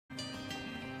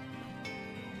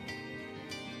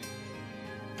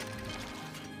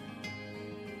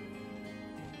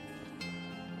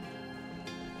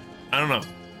I don't know.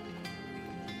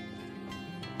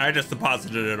 I just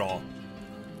deposited it all.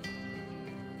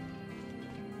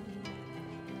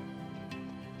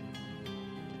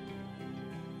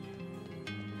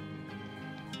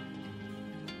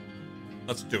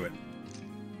 Let's do it.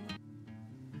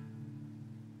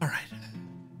 All right.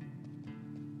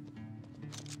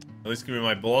 At least give me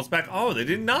my bullets back. Oh, they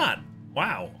did not.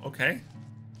 Wow. Okay.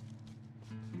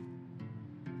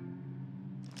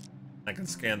 I can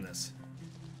scan this.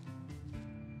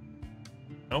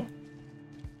 No.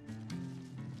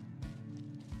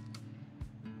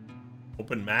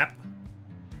 Open map.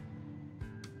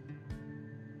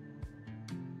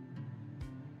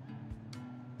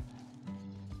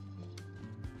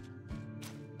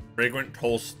 Fragrant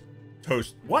toast.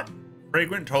 What?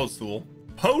 Fragrant toadstool.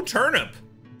 Poe turnip.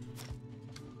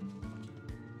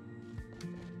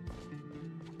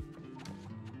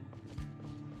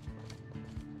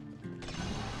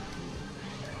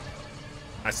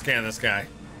 I scan this guy.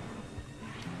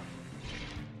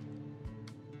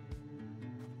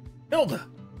 Hilda,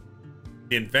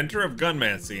 the inventor of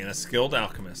gunmancy and a skilled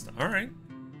alchemist. All right.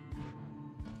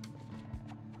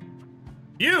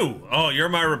 You! Oh, you're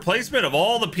my replacement of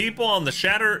all the people on the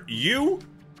Shatter. You?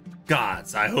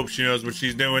 Gods, I hope she knows what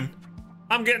she's doing.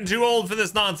 I'm getting too old for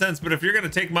this nonsense, but if you're gonna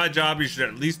take my job, you should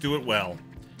at least do it well.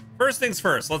 First things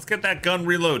first, let's get that gun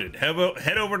reloaded.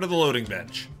 Head over to the loading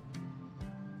bench.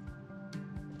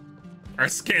 Or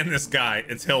scan this guy.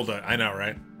 It's Hilda. I know,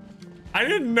 right? I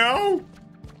didn't know.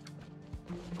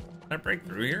 Can I break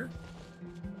through here?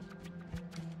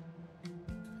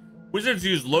 Wizards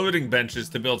use loading benches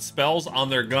to build spells on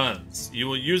their guns. You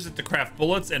will use it to craft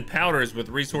bullets and powders with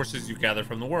resources you gather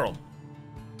from the world.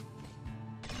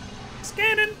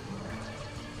 Scanning.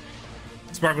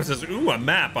 Sparkle says, ooh, a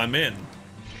map. I'm in.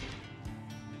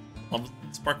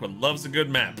 Sparkle loves a good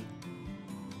map.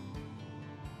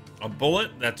 A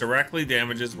bullet that directly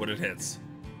damages what it hits.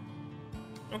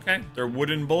 Okay, they're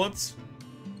wooden bullets.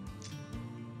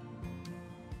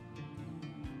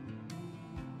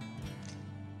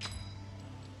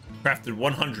 Crafted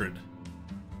 100.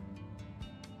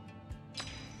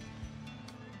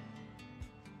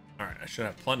 All right, I should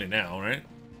have plenty now, right?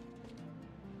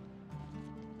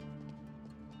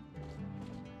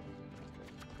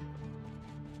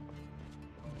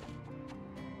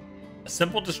 A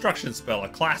simple destruction spell, a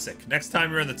classic. Next time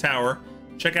you're in the tower,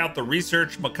 check out the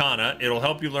Research Makana. It'll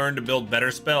help you learn to build better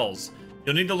spells.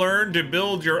 You'll need to learn to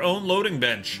build your own loading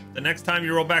bench. The next time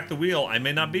you roll back the wheel, I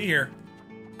may not be here.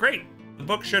 Great. The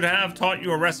book should have taught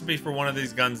you a recipe for one of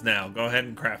these guns now. Go ahead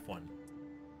and craft one.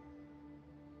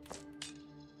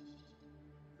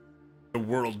 The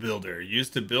World Builder.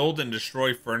 Used to build and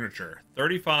destroy furniture.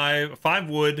 5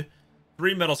 wood,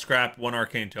 3 metal scrap, 1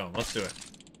 arcane tome. Let's do it.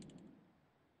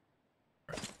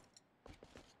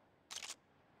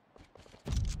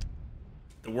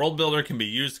 The World Builder can be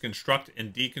used to construct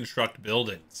and deconstruct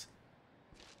buildings.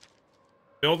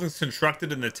 Buildings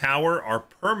constructed in the tower are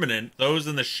permanent. Those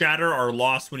in the Shatter are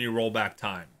lost when you roll back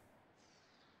time.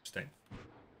 Interesting.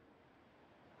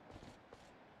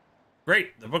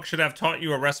 Great. The book should have taught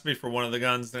you a recipe for one of the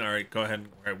guns. All right, go ahead.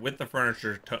 All right, with the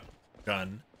furniture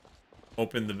gun,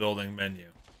 open the building menu.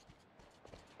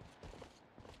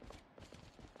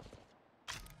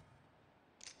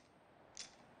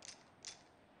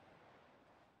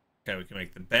 Okay, we can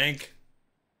make the bank,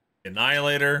 the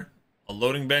annihilator. A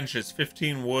loading bench is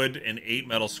 15 wood and 8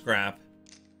 metal scrap,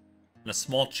 and a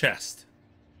small chest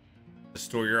to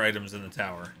store your items in the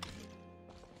tower.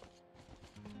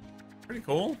 Pretty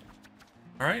cool.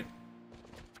 All right.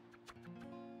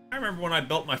 I remember when I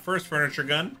built my first furniture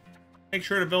gun. Make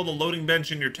sure to build a loading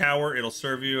bench in your tower. It'll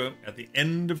serve you at the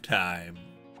end of time.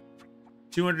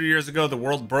 200 years ago, the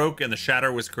world broke and the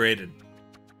Shatter was created.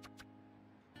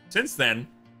 Since then,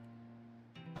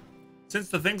 since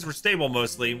the things were stable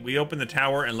mostly, we opened the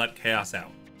tower and let chaos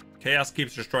out. Chaos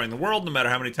keeps destroying the world no matter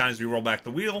how many times we roll back the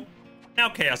wheel. Now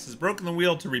chaos has broken the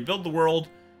wheel to rebuild the world.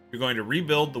 You're going to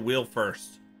rebuild the wheel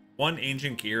first. One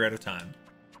ancient gear at a time.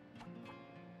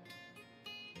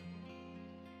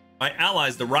 My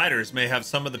allies, the Riders, may have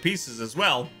some of the pieces as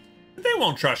well, but they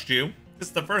won't trust you. This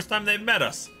is the first time they've met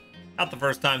us. Not the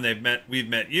first time we've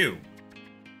met you.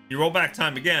 You roll back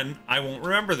time again, I won't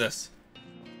remember this.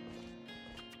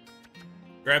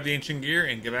 Grab the ancient gear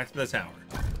and get back to the tower.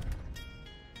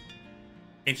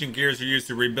 Ancient gears are used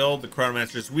to rebuild the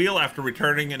Chronomancer's wheel. After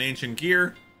returning an ancient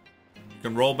gear, you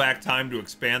can roll back time to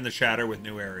expand the Shatter with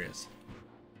new areas.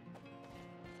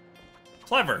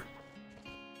 Clever.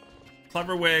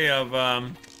 Clever way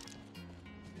of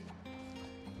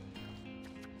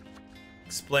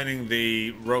explaining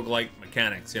the roguelike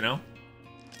mechanics, you know?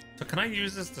 So can I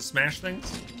use this to smash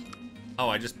things? Oh,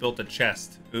 I just built a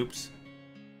chest. Oops.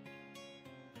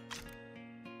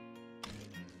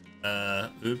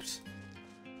 Oops.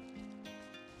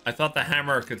 I thought the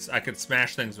hammer I could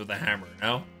smash things with the hammer,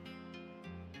 no?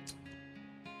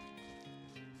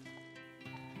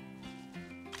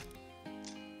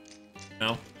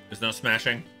 No? There's no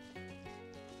smashing?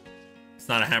 It's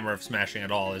not a hammer of smashing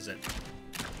at all, is it?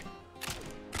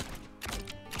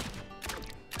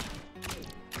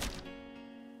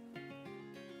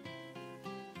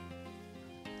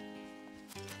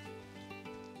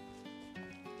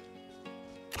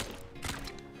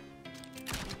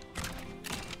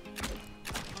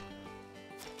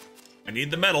 I need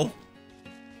the metal.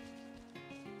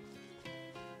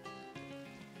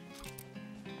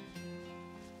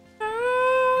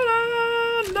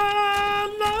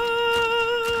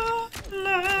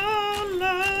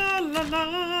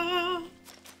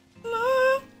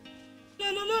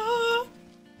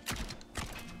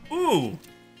 Ooh,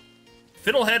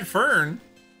 fiddlehead fern.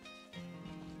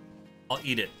 I'll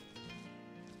eat it.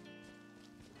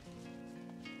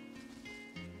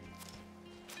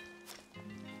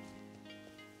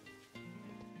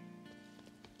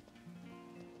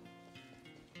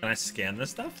 Can I scan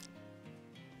this stuff?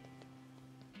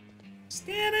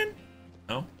 Scanning?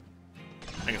 No.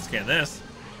 I can scan this.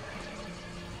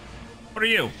 What are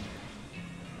you?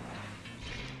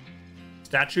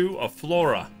 Statue of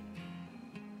Flora.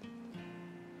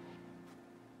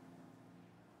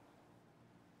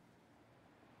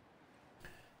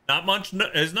 Not much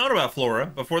is known about Flora.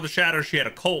 Before the Shatter, she had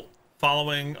a cult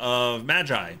following of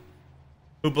Magi,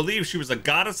 who believed she was a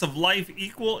goddess of life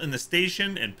equal in the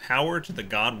station and power to the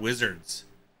god wizards.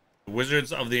 The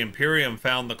wizards of the Imperium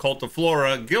found the cult of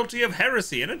Flora guilty of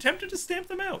heresy and attempted to stamp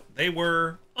them out. They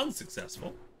were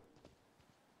unsuccessful.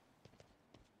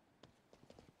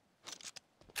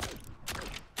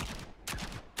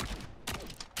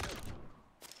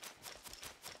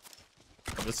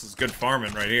 Oh, this is good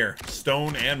farming right here.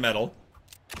 Stone and metal.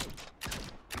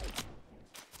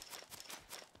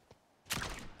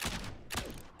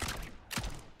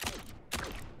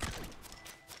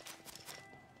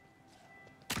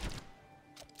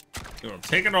 You'll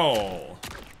take it all.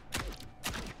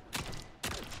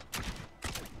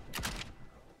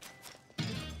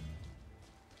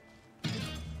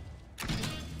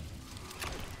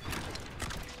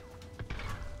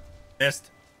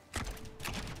 Missed.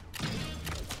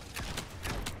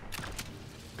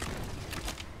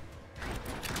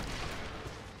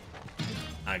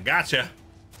 I gotcha.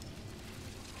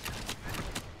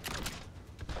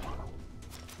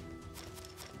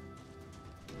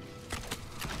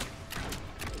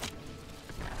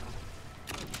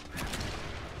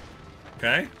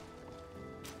 Okay.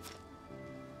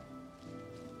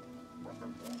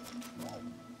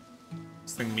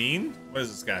 This thing mean? What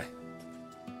is this guy?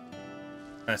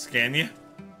 Can I scan you?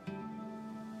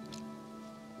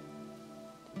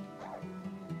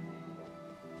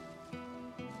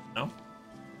 No?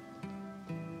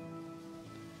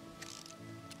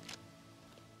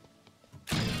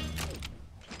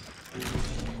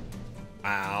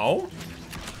 Ow.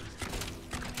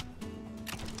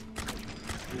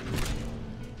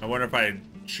 I wonder if I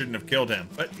shouldn't have killed him.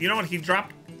 But you know what? He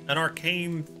dropped an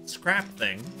arcane scrap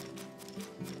thing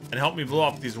and helped me blow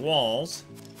up these walls.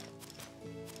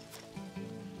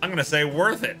 I'm gonna say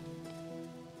worth it.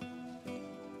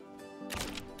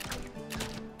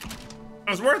 That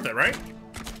was worth it, right?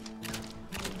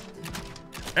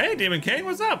 Hey, Demon King,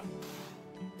 what's up?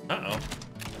 Uh-oh.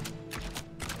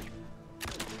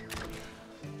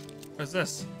 What's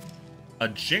this? A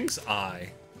Jinx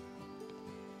Eye.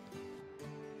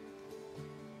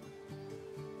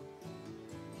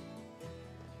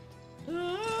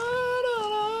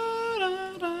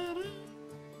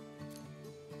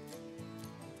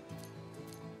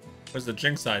 What does the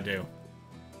Jinx Eye do?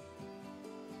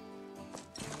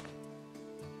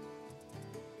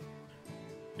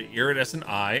 The iridescent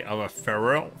eye of a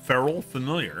feral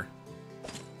familiar.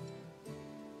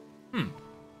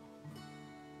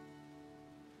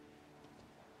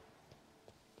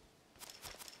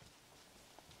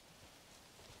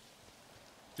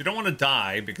 You don't want to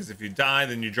die, because if you die,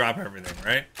 then you drop everything,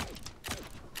 right?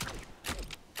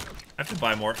 I have to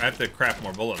buy more. I have to craft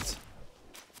more bullets.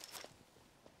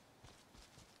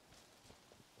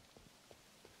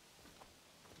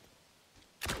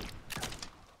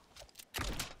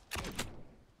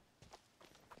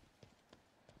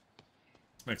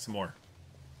 Let's make some more.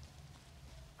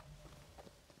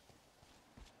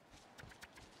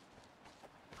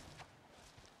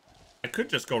 I could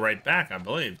just go right back, I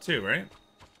believe, too, right?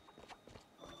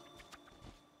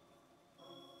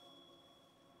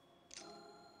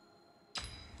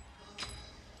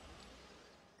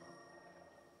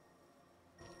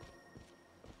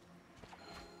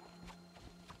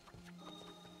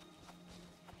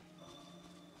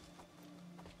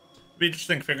 be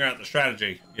interesting figuring out the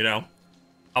strategy, you know?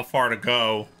 How far to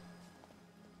go.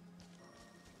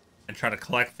 And try to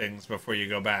collect things before you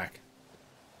go back.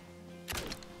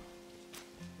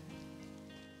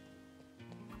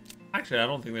 Actually, I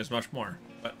don't think there's much more.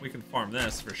 But we can farm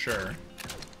this for sure.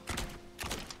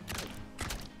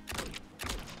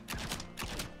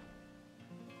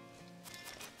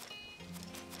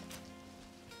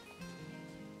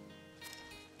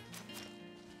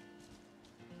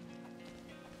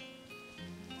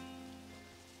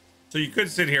 So you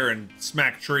could sit here and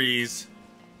smack trees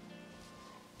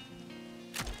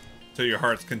till your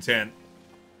heart's content.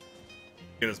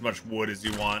 Get as much wood as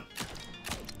you want.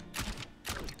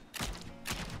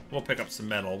 We'll pick up some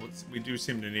metal. We do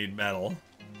seem to need metal.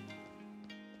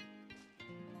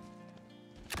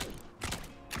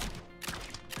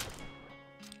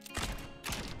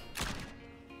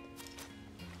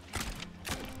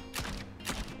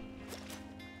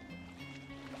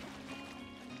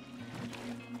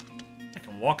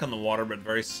 Walk on the water, but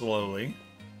very slowly.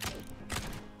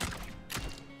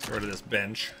 Get rid of this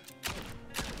bench.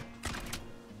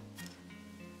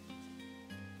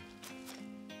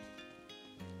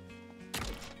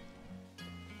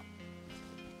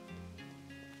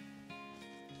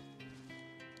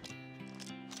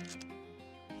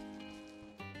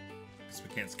 Guess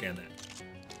we can't scan that.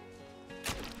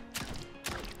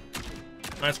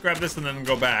 Let's grab this and then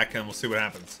go back, and we'll see what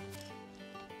happens.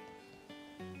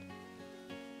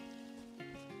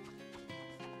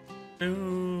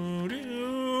 Do,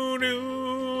 do,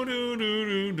 do, do,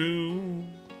 do, do.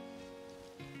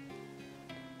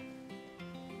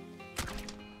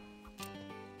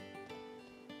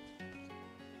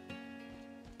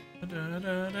 Da,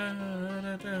 da, da,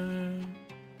 da, da.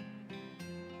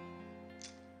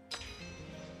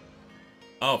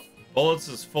 Oh, bullets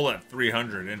is full at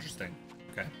 300. Interesting.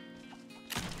 Okay.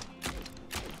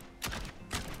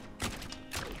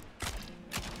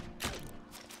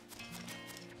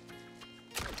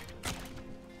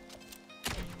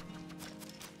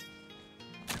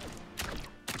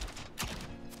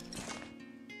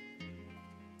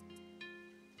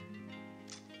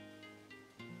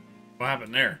 What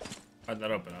happened there? How'd that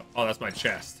open up? Oh, that's my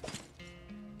chest.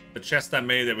 The chest I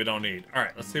made that we don't need.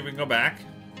 Alright, let's see if we can go back.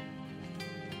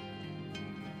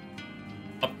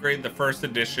 Upgrade the first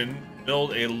edition.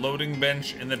 Build a loading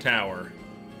bench in the tower.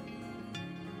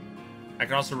 I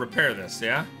can also repair this,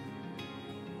 yeah?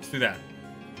 Let's do that.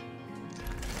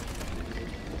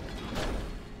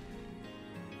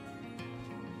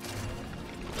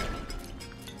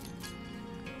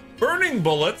 Burning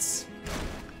bullets?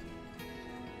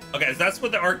 Okay, so that's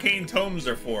what the arcane tomes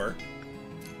are for.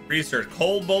 Research.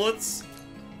 Cold bullets,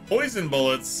 poison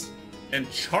bullets, and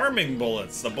charming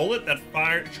bullets. The bullet that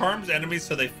charms enemies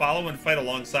so they follow and fight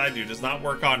alongside you does not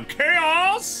work on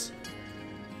chaos.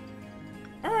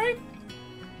 Alright.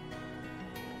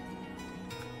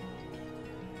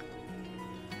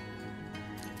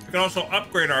 We can also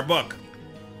upgrade our book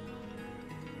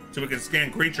so we can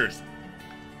scan creatures.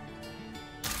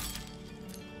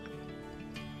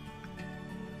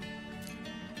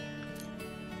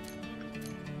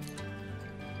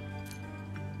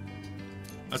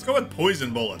 Let's go with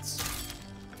poison bullets.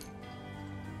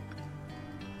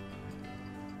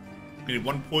 We need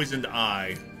one poisoned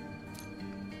eye.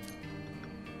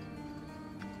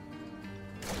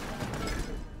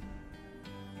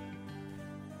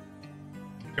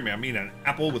 Come here, I mean an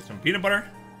apple with some peanut butter.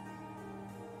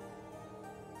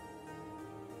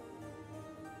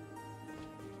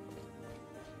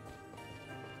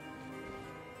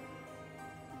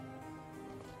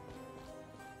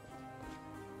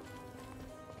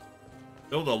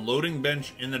 Build a loading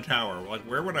bench in the tower. Like,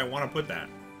 where would I want to put that?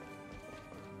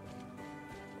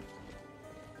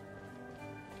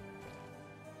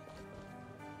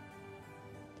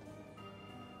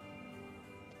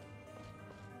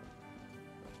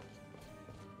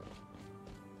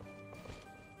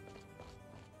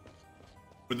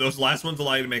 Would those last ones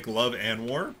allow you to make love and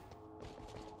war?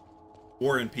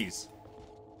 War and peace.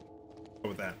 Go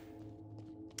with that.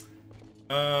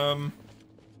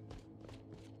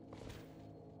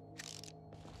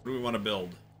 What do we want to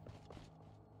build?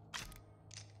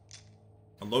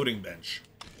 A loading bench.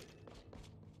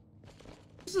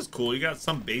 This is cool. You got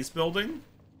some base building.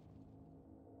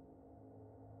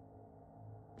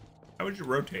 How would you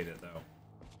rotate it, though?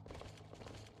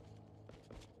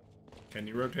 Can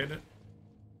you rotate it?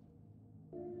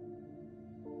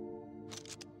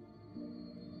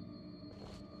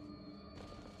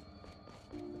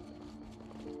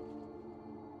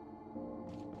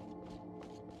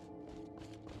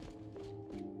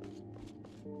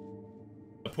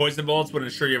 The poison bullets would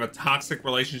ensure you have a toxic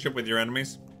relationship with your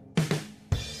enemies.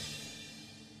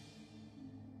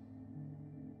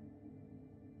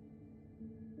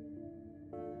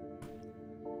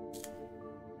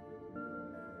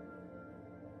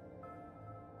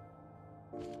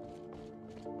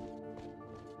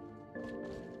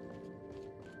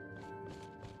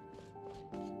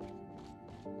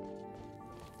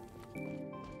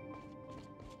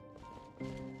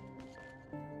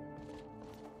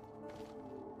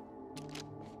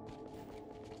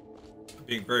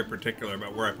 Being very particular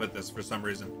about where I put this for some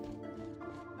reason.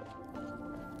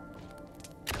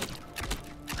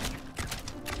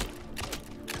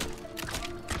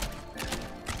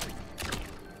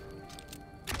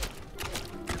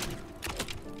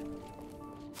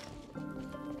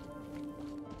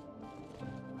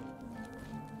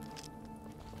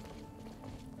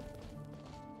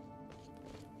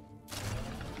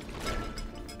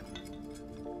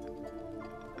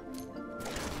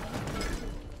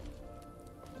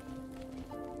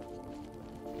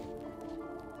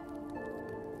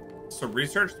 So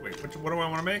research. Wait, what do I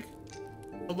want to make?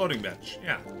 A loading bench.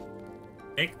 Yeah.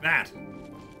 Make that.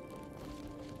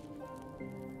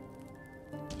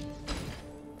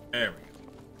 There we go.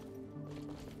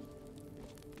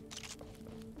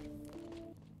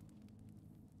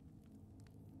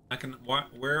 I can.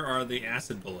 Where are the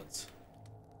acid bullets?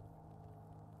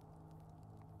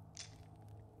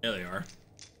 There they are.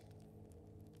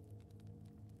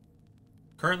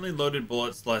 Currently loaded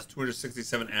bullet still has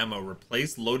 267 ammo.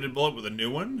 Replace loaded bullet with a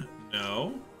new one?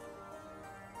 No.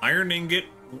 Iron ingot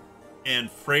and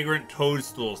fragrant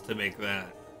toadstools to make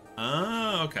that.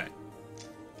 Ah, okay.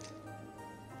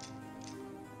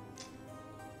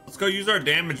 Let's go use our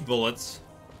damage bullets.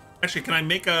 Actually, can I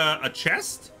make a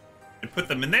chest and put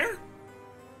them in there?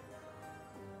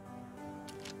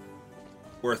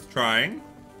 Worth trying.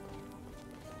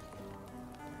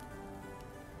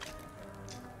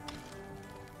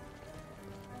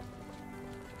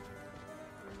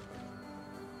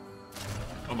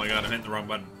 Oh my god, I'm hitting the wrong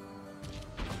button.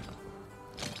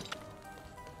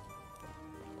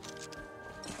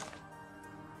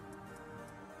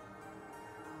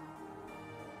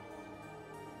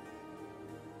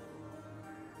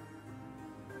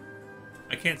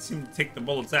 I can't seem to take the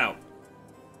bullets out.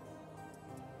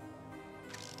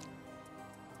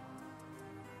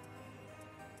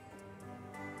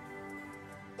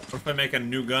 What if I make a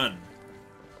new gun?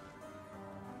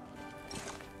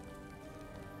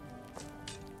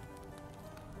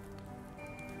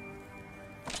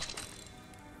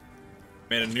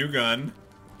 Made a new gun.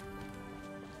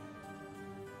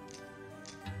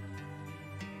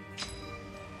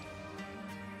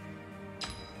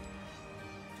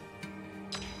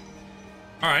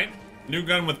 Alright. New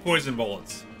gun with poison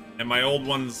bullets. And my old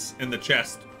one's in the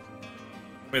chest.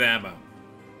 With ammo.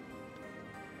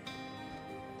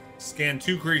 Scan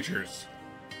 2 creatures.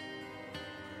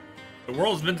 The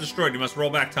world's been destroyed. You must roll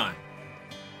back time.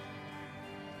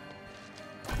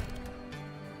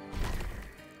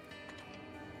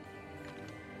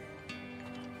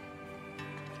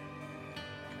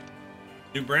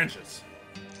 New branches.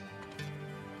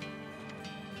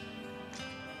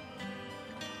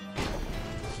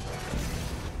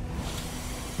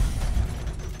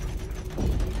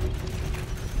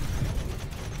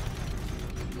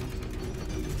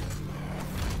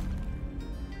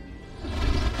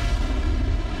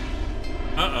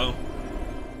 Uh-oh.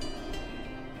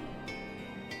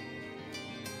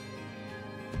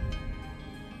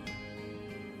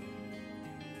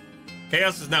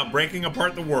 Chaos is now breaking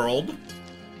apart the world.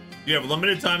 You have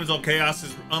limited time until chaos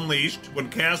is unleashed. When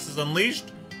chaos is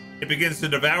unleashed, it begins to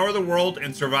devour the world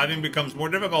and surviving becomes more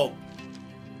difficult.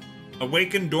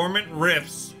 Awaken dormant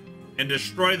rifts and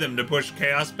destroy them to push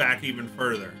chaos back even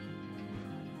further.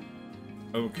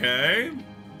 Okay.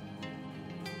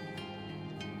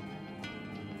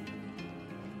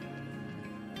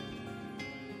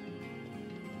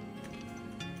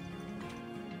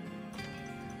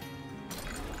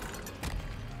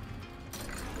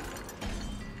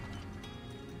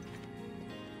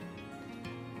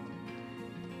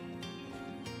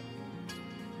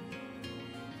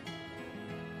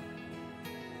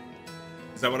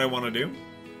 Is that what I want to do?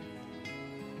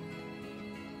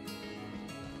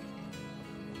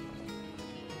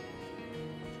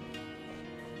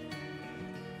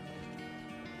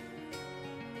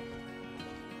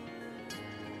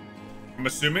 I'm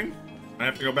assuming I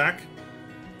have to go back,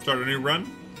 start a new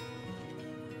run,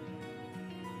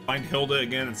 find Hilda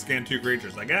again and scan 2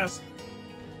 creatures, I guess.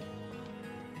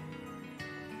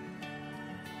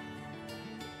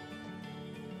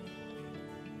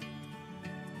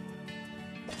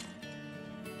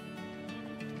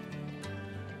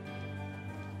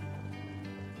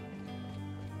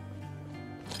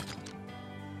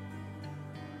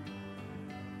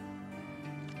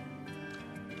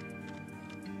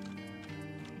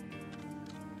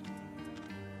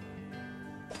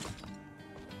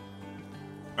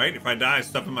 Right? If I die,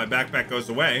 stuff in my backpack goes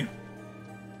away.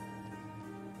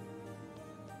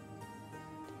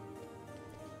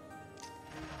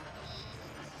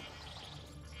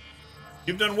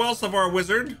 You've done well so far,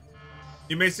 wizard.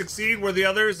 You may succeed where the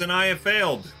others and I have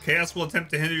failed. Chaos will attempt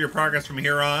to hinder your progress from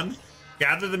here on.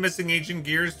 Gather the missing ancient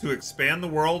gears to expand the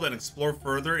world and explore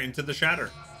further into the Shatter.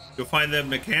 You'll find the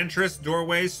Mecantress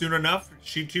doorway soon enough.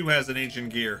 She too has an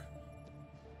ancient gear.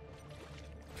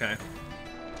 Okay.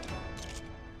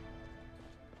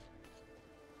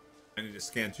 I need to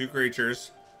scan 2 creatures.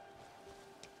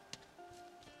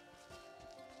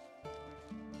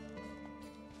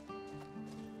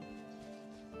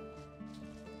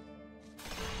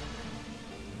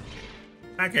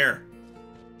 Back here.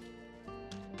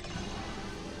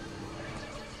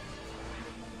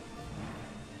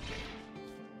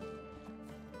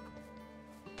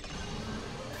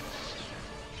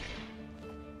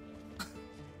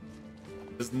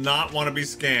 Does not want to be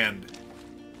scanned.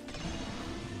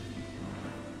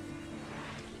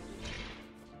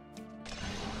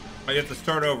 I have to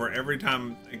start over every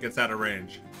time it gets out of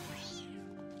range.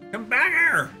 Come back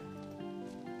here!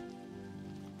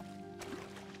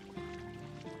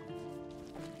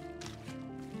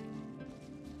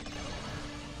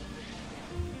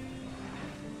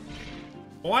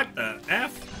 What the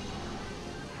F?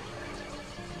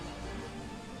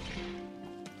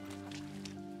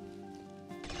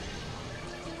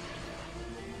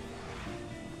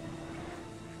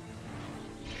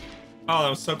 Oh, that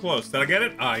was so close. Did I get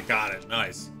it? Oh, I got it.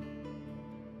 Nice.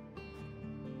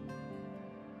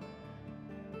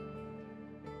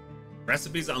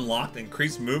 Recipes unlocked.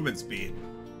 Increased movement speed.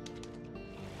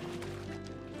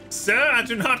 Sir, I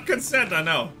do not consent. I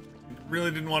know.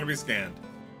 Really didn't want to be scanned.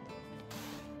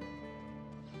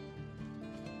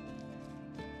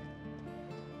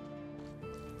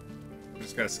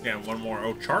 Just gotta scan one more.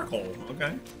 Oh, charcoal.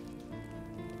 Okay.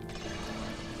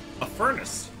 A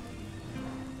furnace.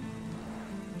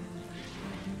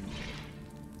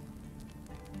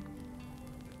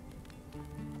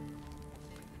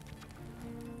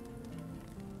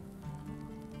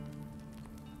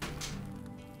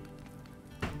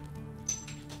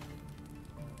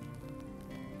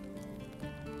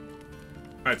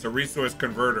 Alright, it's a resource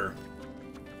converter.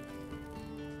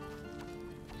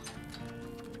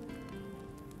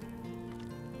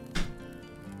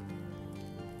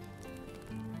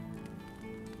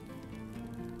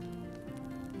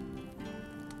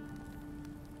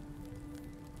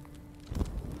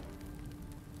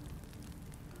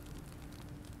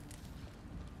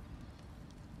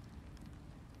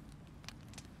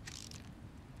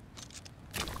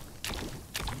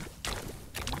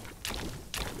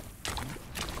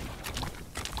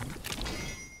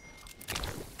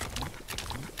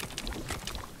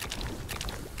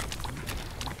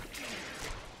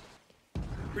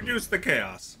 Reduce the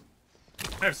chaos.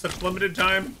 I have such limited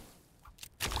time.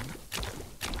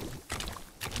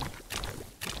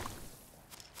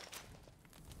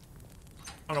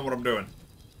 I don't know what I'm doing.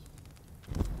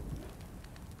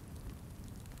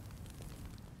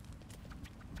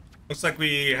 Looks like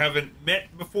we haven't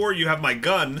met before. You have my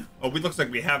gun. Oh, looks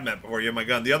like we have met before. You have my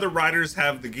gun. The other riders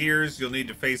have the gears. You'll need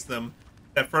to face them.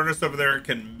 That furnace over there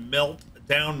can melt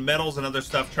down metals and other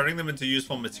stuff, turning them into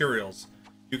useful materials.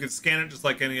 You can scan it just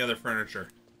like any other furniture.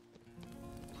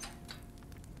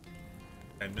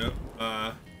 And no,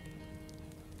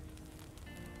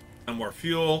 no more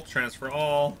fuel. Transfer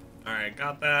all. All right,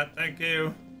 got that. Thank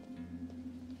you.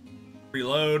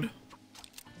 Reload.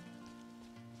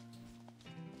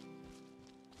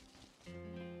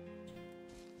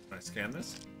 Can I scan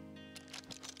this?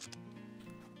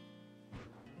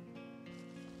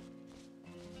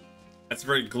 That's a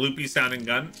very gloopy sounding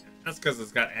gun. That's because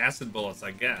it's got acid bullets,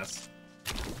 I guess.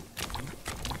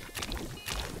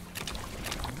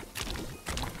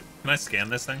 Can I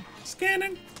scan this thing?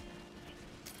 Scanning?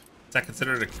 Is that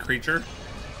considered a creature?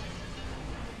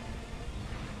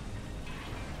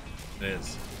 It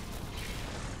is.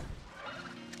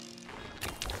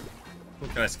 Ooh,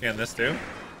 can I scan this too?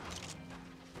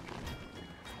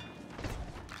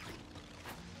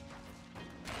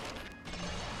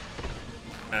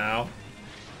 Ow.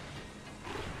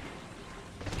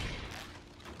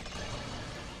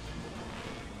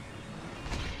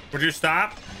 Would you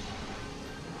stop?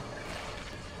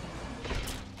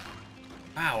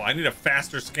 Wow, I need a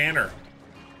faster scanner.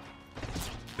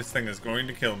 This thing is going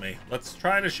to kill me. Let's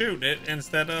try to shoot it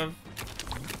instead of...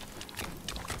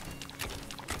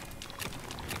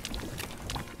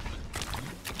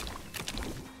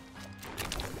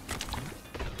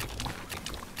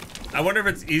 I wonder if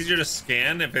it's easier to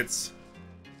scan if it's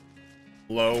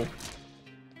low.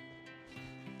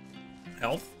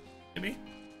 health, maybe?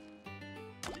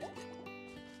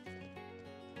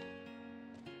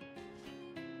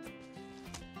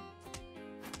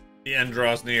 The end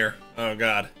draws near. Oh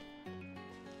god.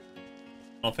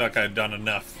 I don't feel like I've done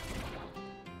enough.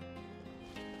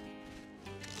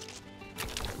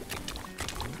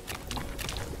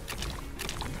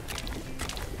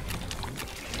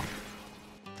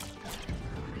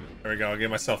 There we go. I'll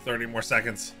give myself 30 more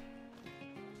seconds.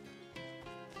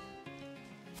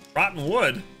 Rotten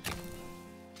wood?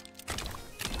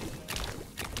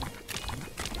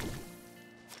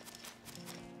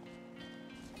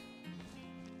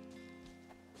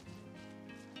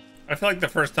 I feel like the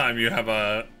first time you have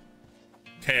a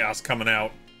chaos coming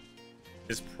out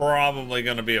is probably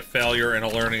going to be a failure and a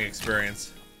learning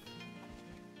experience.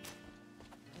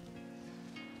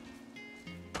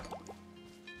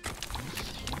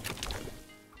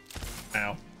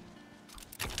 Ow.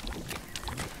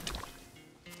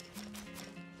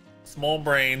 Small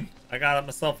brain. I got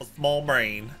myself a small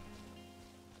brain.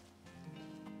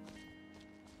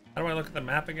 How do I look at the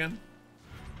map again?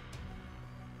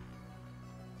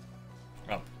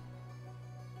 Up.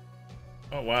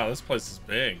 Oh wow, this place is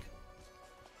big.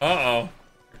 Uh-oh.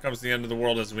 Here comes the end of the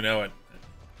world as we know it.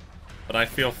 But I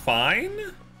feel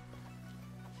fine?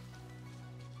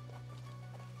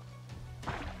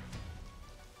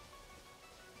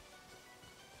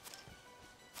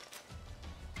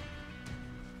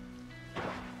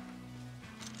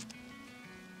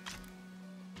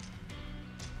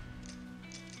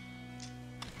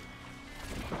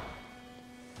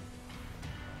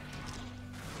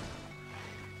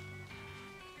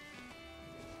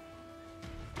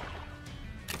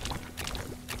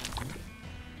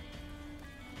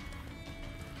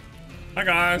 Hi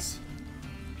guys.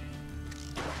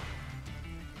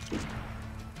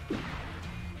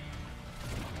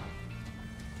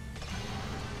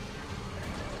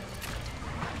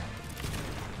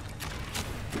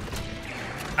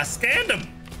 I scanned him.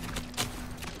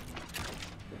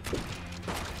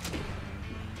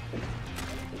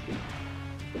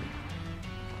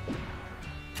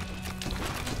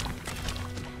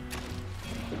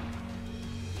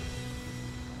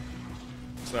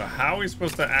 So how are we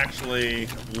supposed to actually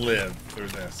live through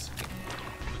this?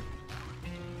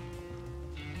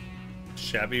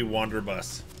 Shabby wander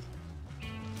bus.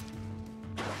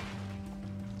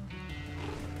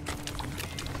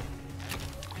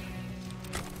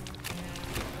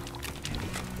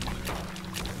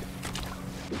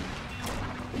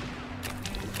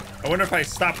 I wonder if I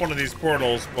stop one of these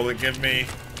portals, will it give me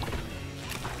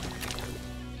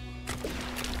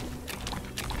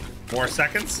more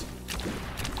seconds?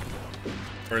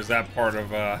 Or is that part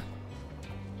of, or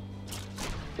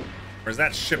is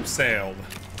that ship sailed?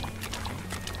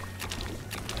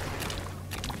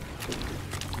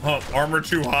 Oh, armor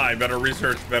too high. Better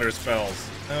research, better spells.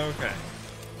 Okay.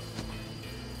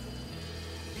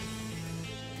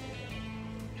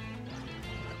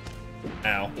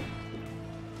 Ow.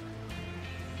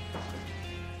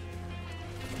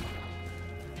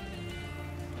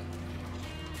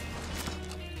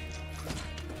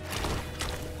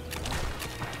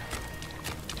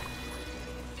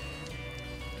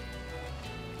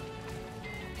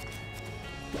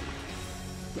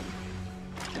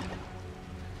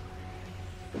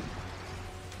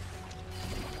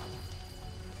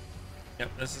 Yep,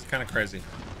 this is kind of crazy.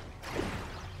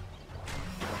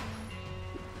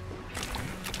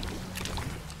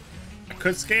 I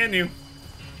could scan you.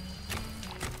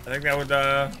 I think that would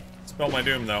spell my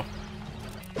doom, though.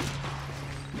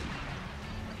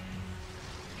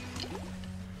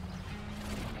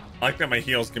 I like that my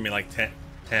heals give me like 10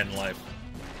 life.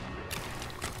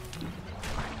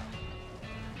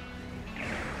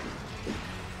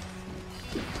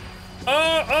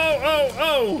 Oh, oh, oh,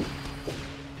 oh!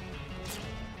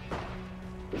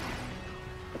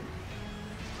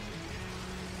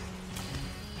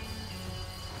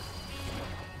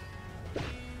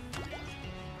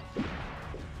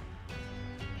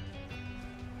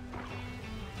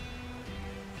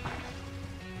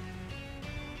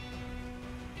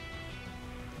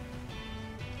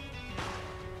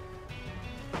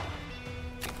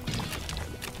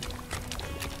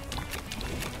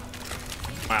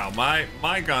 Wow,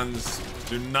 my guns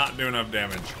do not do enough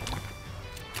damage.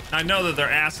 I know that they're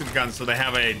acid guns, so they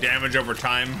have a damage over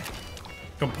time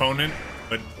component,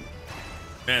 but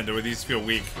man, do these feel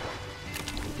weak.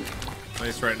 At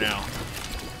least right now.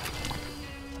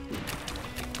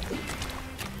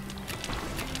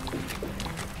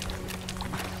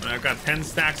 And I've got 10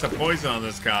 stacks of poison on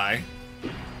this guy.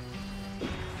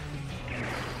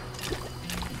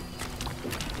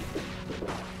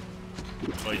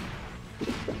 Oy.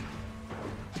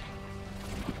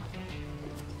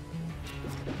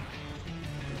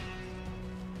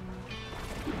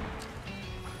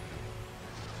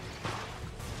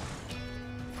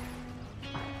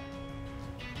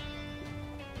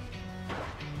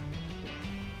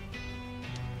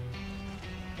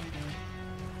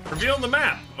 Reveal the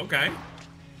map. Okay.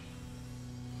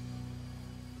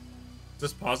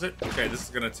 Just pause it? Okay, this is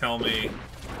gonna tell me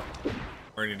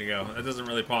where I need to go. That doesn't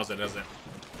really pause it, does it?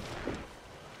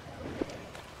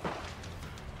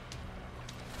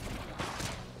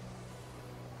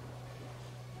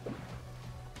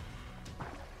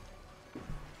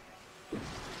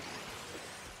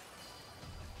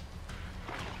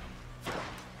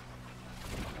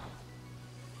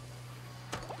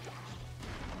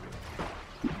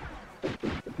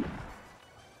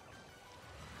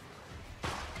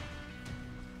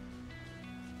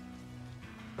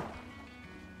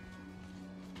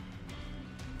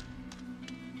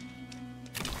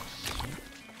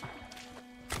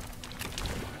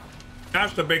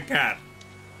 That's the big cat.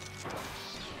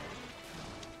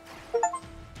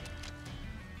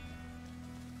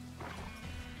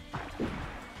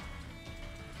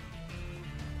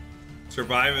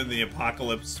 Surviving the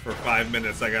apocalypse for 5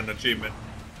 minutes. I got an achievement.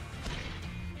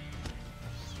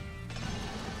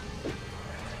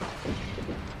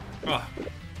 Oh.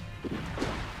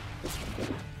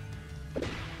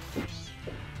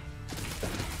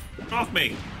 Off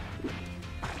me.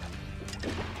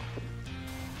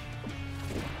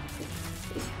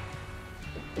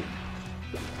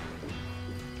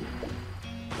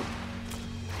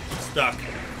 Stuck.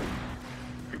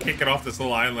 I can't get off this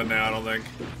little island now, I don't think.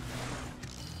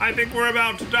 I think we're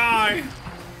about to die.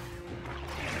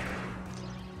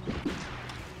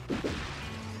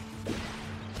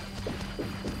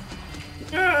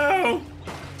 No!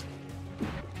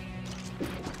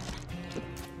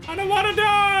 I don't want to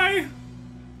die!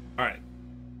 Alright.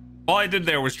 All I did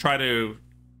there was try to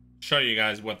show you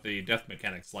guys what the death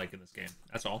mechanic's like in this game.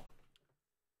 That's all.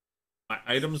 My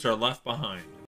items are left behind.